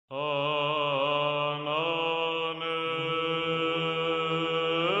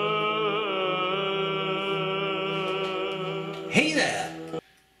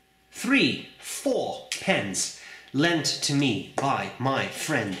lent to me by my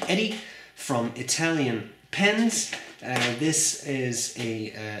friend Eddie from Italian Pens. This is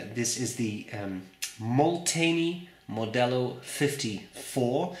the Molteni Modelo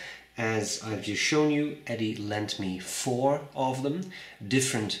 54. As I've just shown you, Eddie lent me 4 of them,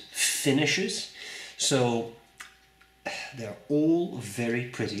 different finishes. So they're all very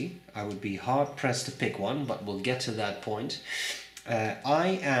pretty. I would be hard pressed to pick one, but we'll get to that point.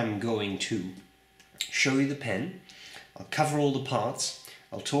 I am going to show you the pen. I'll cover all the parts.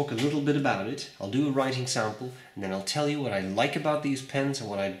 I'll talk a little bit about it. I'll do a writing sample, and then I'll tell you what I like about these pens and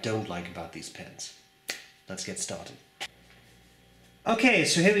what I don't like about these pens. Let's get started. Okay,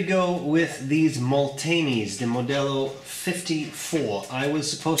 so here we go with these Moltenis, the Modelo 54. I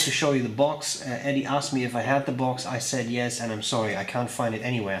was supposed to show you the box. Eddie asked me if I had the box. I said yes, and I'm sorry, I can't find it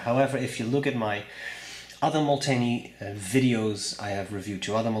anywhere. However, if you look at my other Molteni videos, I have reviewed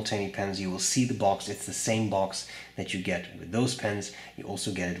 2 other Molteni pens, you will see the box. It's the same box that you get with those pens. You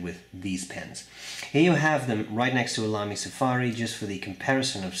also get it with these pens. Here you have them right next to a Lamy Safari, just for the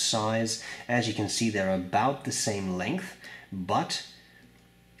comparison of size. As you can see, they're about the same length, but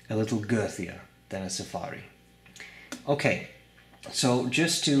a little girthier than a Safari. Okay, so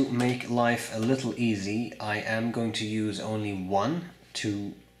just to make life a little easy, I am going to use only one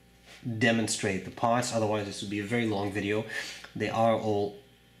to demonstrate the parts, otherwise this would be a very long video. They are all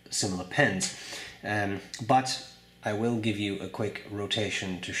similar pens, but I will give you a quick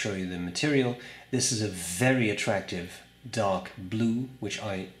rotation to show you the material. This is a very attractive dark blue, which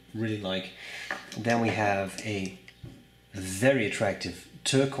I really like. Then we have a very attractive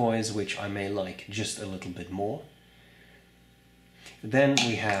turquoise, which I may like just a little bit more. Then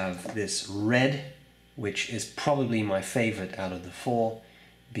we have this red, which is probably my favorite out of the 4,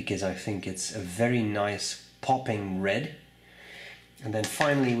 because I think it's a very nice popping red. And then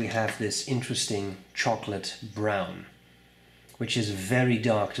finally we have this interesting chocolate brown, which is very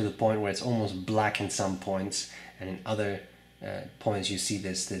dark to the point where it's almost black in some points, and in other points you see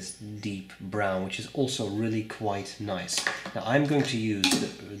this deep brown, which is also really quite nice. Now I'm going to use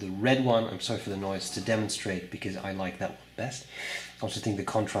the red one, I'm sorry for the noise, to demonstrate, because I like that one best. I also think the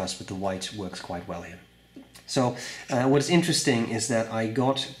contrast with the white works quite well here. So what is interesting is that I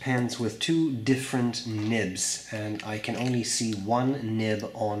got pens with 2 different nibs, and I can only see 1 nib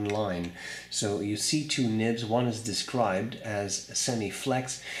online. So you see 2 nibs, one is described as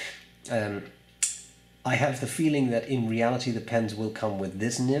semi-flex. I have the feeling that in reality the pens will come with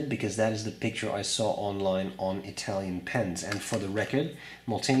this nib, because that is the picture I saw online on Italian Pens. And for the record,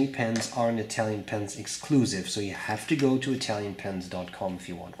 Molteni pens are an Italian Pens exclusive, so you have to go to italianpens.com if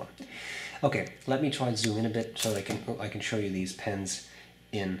you want one. Okay, let me try and zoom in a bit so I can show you these pens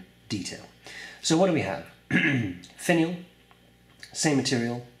in detail. So what do we have? Finial, same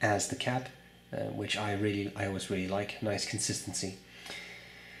material as the cap, which I always really like. Nice consistency.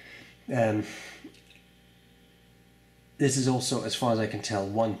 This is also, as far as I can tell,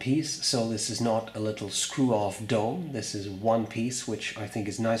 one piece, so this is not a little screw-off dome. This is one piece, which I think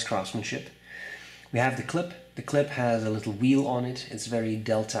is nice craftsmanship. We have the clip. The clip has a little wheel on it. It's very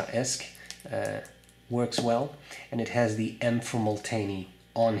Delta-esque, works well, and it has the M for Molteni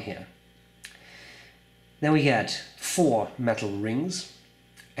on here. Then we get 4 metal rings,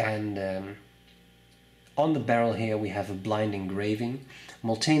 and on the barrel here we have a blind engraving.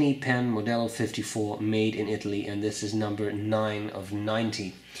 Molteni pen Modelo 54, made in Italy, and this is number 9 of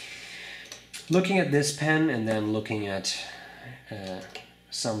 90. Looking at this pen and then looking at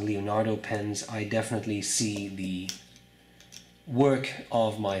some Leonardo pens, I definitely see the work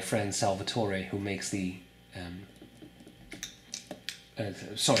of my friend Salvatore, who makes the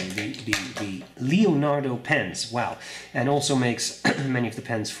Leonardo pens, wow, and also makes many of the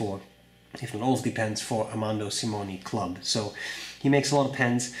pens for, if not all of the pens, for Armando Simoni Club. So he makes a lot of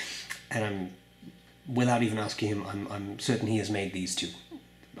pens, and without even asking him, I'm certain he has made these too.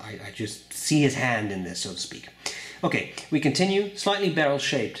 I just see his hand in this, so to speak. Okay, we continue. Slightly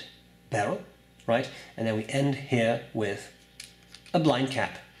barrel-shaped barrel, right? And then we end here with a blind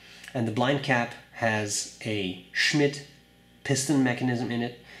cap. And the blind cap has a Schmidt piston mechanism in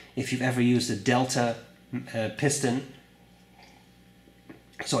it. If you've ever used a Delta piston,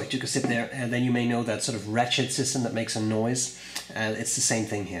 so I took a sip there, and then you may know that sort of ratchet system that makes a noise. It's the same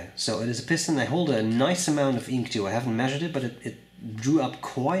thing here. So it is a piston. I hold a nice amount of ink too. I haven't measured it, but it drew up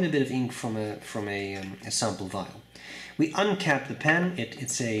quite a bit of ink from a sample vial. We uncap the pen.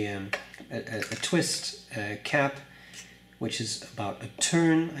 It's a twist cap, which is about a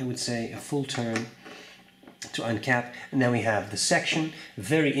turn, I would say, a full turn to uncap. And then we have the section,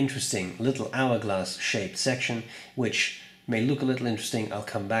 very interesting little hourglass shaped section, which May look a little interesting, I'll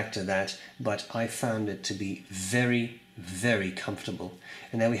come back to that, but I found it to be very, very comfortable.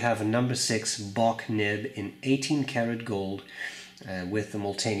 And then we have a number 6 Bock nib in 18 karat gold with the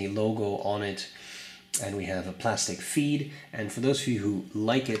Molteni logo on it. And we have a plastic feed, and for those of you who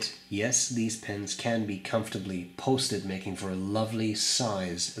like it, yes, these pens can be comfortably posted, making for a lovely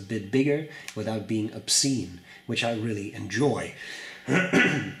size, a bit bigger without being obscene, which I really enjoy.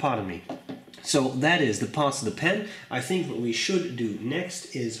 Pardon me. So that is the parts of the pen. I think what we should do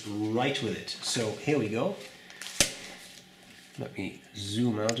next is write with it. So here we go. Let me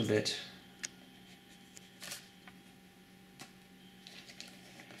zoom out a bit.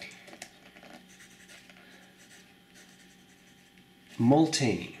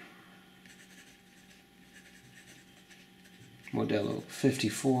 Molteni Modelo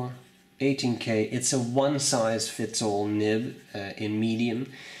 54, 18K. It's a one-size-fits-all nib in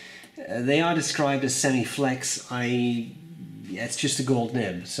medium. They are described as semi-flex. It's just a gold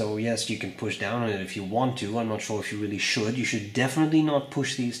nib, so yes, you can push down on it if you want to. I'm not sure if you really should. You should definitely not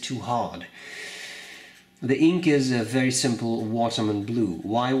push these too hard. The ink is a very simple Waterman blue.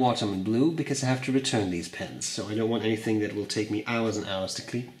 Why Waterman blue? Because I have to return these pens, so I don't want anything that will take me hours and hours to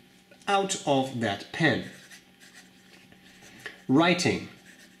clean out of that pen. Writing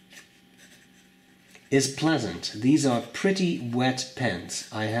is pleasant. These are pretty wet pens.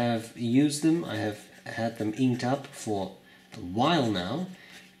 I have used them, I have had them inked up for a while now,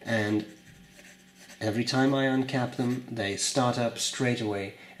 and every time I uncap them, they start up straight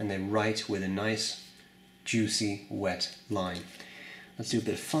away and they write with a nice juicy, wet line. Let's do a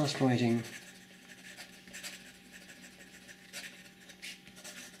bit of fast writing.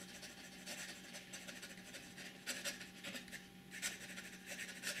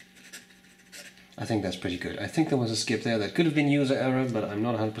 I think that's pretty good. I think there was a skip there that could have been user error, but I'm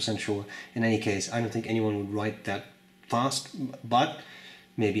not 100% sure. In any case, I don't think anyone would write that fast, but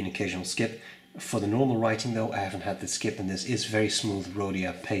maybe an occasional skip. For the normal writing though, I haven't had the skip, and this is very smooth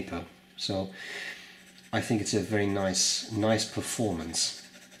Rhodia paper. So I think it's a very nice performance.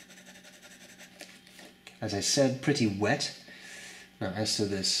 As I said, pretty wet. Now as to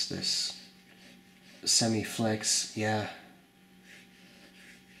this semi-flex, yeah,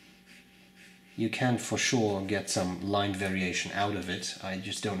 you can for sure get some line variation out of it. I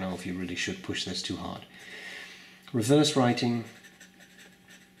just don't know if you really should push this too hard. Reverse writing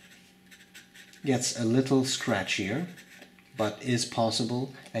gets a little scratchier, but is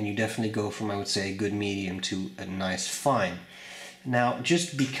possible, and you definitely go from, I would say, a good medium to a nice fine. Now,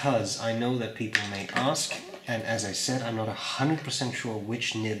 just because I know that people may ask, and as I said, I'm not 100% sure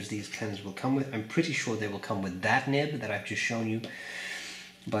which nibs these pens will come with. I'm pretty sure they will come with that nib that I've just shown you.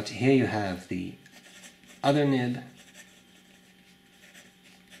 But here you have the other nib,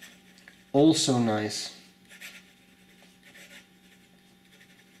 also nice.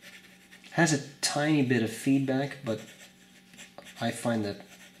 Has a tiny bit of feedback, but I find that,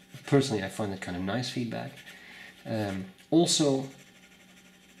 personally, I find that kind of nice feedback. Also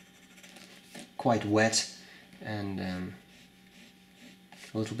quite wet, and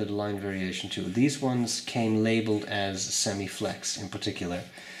a little bit of line variation too. These ones came labeled as semi-flex in particular.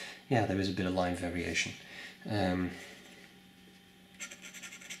 Yeah, there is a bit of line variation. Yeah,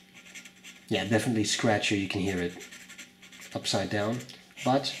 definitely scratchier, you can hear it upside down,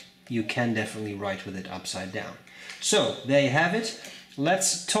 but you can definitely write with it upside down. So, there you have it.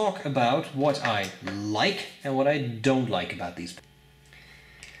 Let's talk about what I like and what I don't like about these.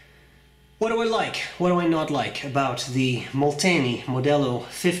 What do I like? What do I not like about the Molteni Modelo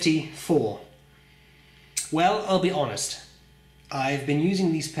 54? Well, I'll be honest. I've been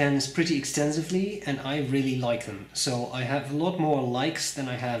using these pens pretty extensively and I really like them. So I have a lot more likes than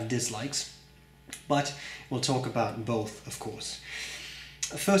I have dislikes. But we'll talk about both, of course.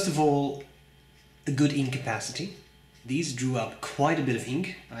 First of all, a good ink capacity. These drew up quite a bit of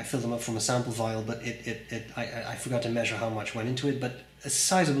ink. I filled them up from a sample vial, but I forgot to measure how much went into it, but a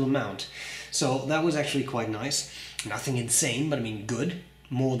sizable amount. So that was actually quite nice. Nothing insane, but I mean good.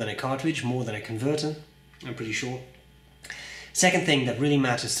 More than a cartridge, more than a converter, I'm pretty sure. Second thing that really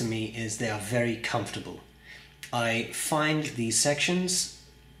matters to me is they are very comfortable. I find these sections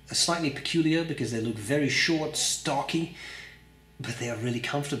slightly peculiar because they look very short, stocky, but they are really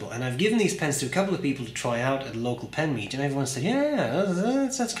comfortable. And I've given these pens to a couple of people to try out at a local pen meet, and everyone said, yeah,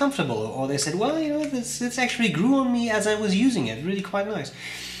 that's comfortable. Or they said, well, you know, this actually grew on me as I was using it. Really quite nice.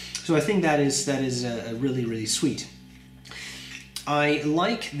 So I think that is really, really sweet. I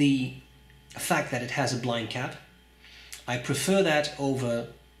like the fact that it has a blind cap. I prefer that over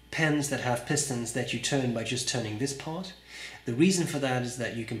pens that have pistons that you turn by just turning this part. The reason for that is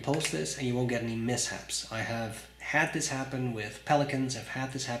that you can post this and you won't get any mishaps. I have had this happen with Pelicans, I've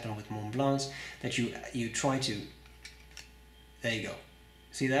had this happen with Mont Blancs, that you try to, there you go.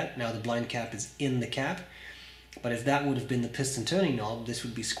 See that? Now the blind cap is in the cap. But if that would have been the piston turning knob, this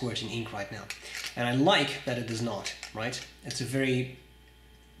would be squirting ink right now. And I like that it does not, right? It's a very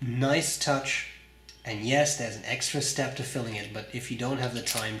nice touch. And yes, there's an extra step to filling it, but if you don't have the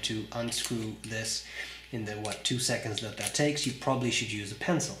time to unscrew this in the, 2 seconds that takes, you probably should use a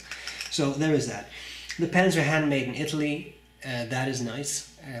pencil. So there is that. The pens are handmade in Italy. That is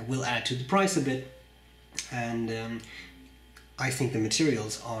nice. Will add to the price a bit. And I think the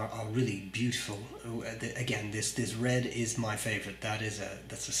materials are really beautiful. Again, this red is my favorite.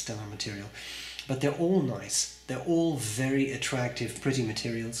 That's a stellar material. But they're all nice. They're all very attractive, pretty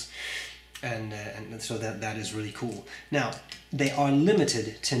materials. And so that is really cool. Now, they are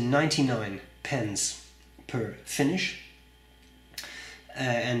limited to 99 pens per finish.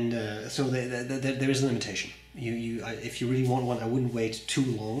 So there is a limitation. If you really want one, I wouldn't wait too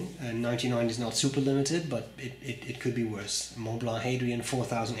long. 99 is not super limited, but it could be worse. Montblanc Hadrian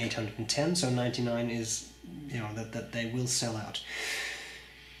 4,810, so 99 is, that they will sell out.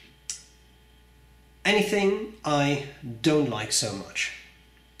 Anything I don't like so much?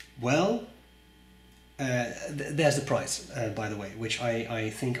 Well, there's the price, by the way, which I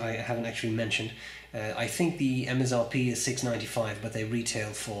think I haven't actually mentioned. I think the MSRP is $6.95, but they retail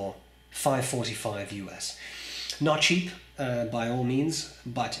for $5.45 US. Not cheap, by all means,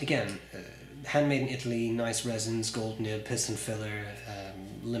 but again, handmade in Italy, nice resins, gold nib, piston filler,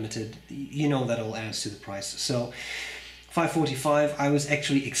 limited. That all adds to the price. So $5.45. I was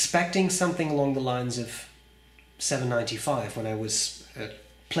actually expecting something along the lines of $7.95 when I was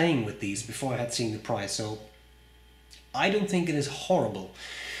playing with these before I had seen the price. So I don't think it is horrible.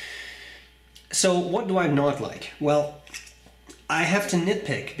 So what do I not like? Well, I have to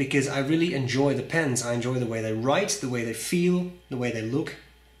nitpick because I really enjoy the pens. I enjoy the way they write, the way they feel, the way they look.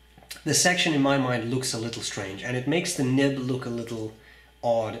 The section in my mind looks a little strange, and it makes the nib look a little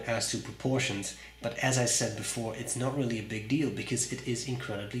odd as to proportions. But as I said before, it's not really a big deal because it is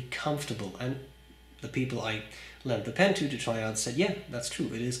incredibly comfortable. And the people I lent the pen to try out said, yeah, that's true,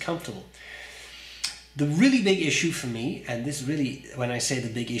 it is comfortable. The really big issue for me, and this really, when I say the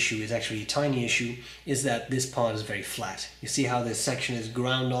big issue is actually a tiny issue, is that this part is very flat. You see how this section is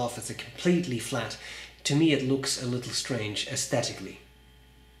ground off, it's a completely flat. To me it looks a little strange aesthetically.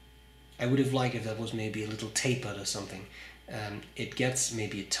 I would have liked if that was maybe a little tapered or something. It gets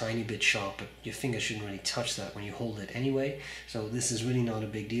maybe a tiny bit sharp, but your finger shouldn't really touch that when you hold it anyway. So this is really not a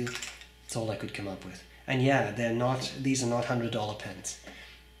big deal. That's all I could come up with. And yeah, these are not $100 pens.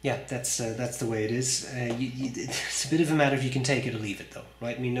 Yeah, that's the way it is. It's a bit of a matter if you can take it or leave it, though,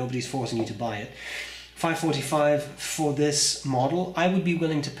 right? I mean, nobody's forcing you to buy it. $5.45 for this model, I would be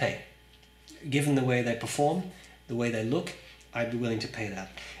willing to pay. Given the way they perform, the way they look, I'd be willing to pay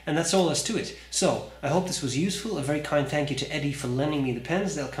that. And that's all there's to it. So, I hope this was useful. A very kind thank you to Eddie for lending me the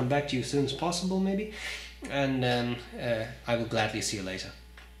pens. They'll come back to you as soon as possible, maybe. And I will gladly see you later.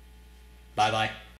 Bye-bye.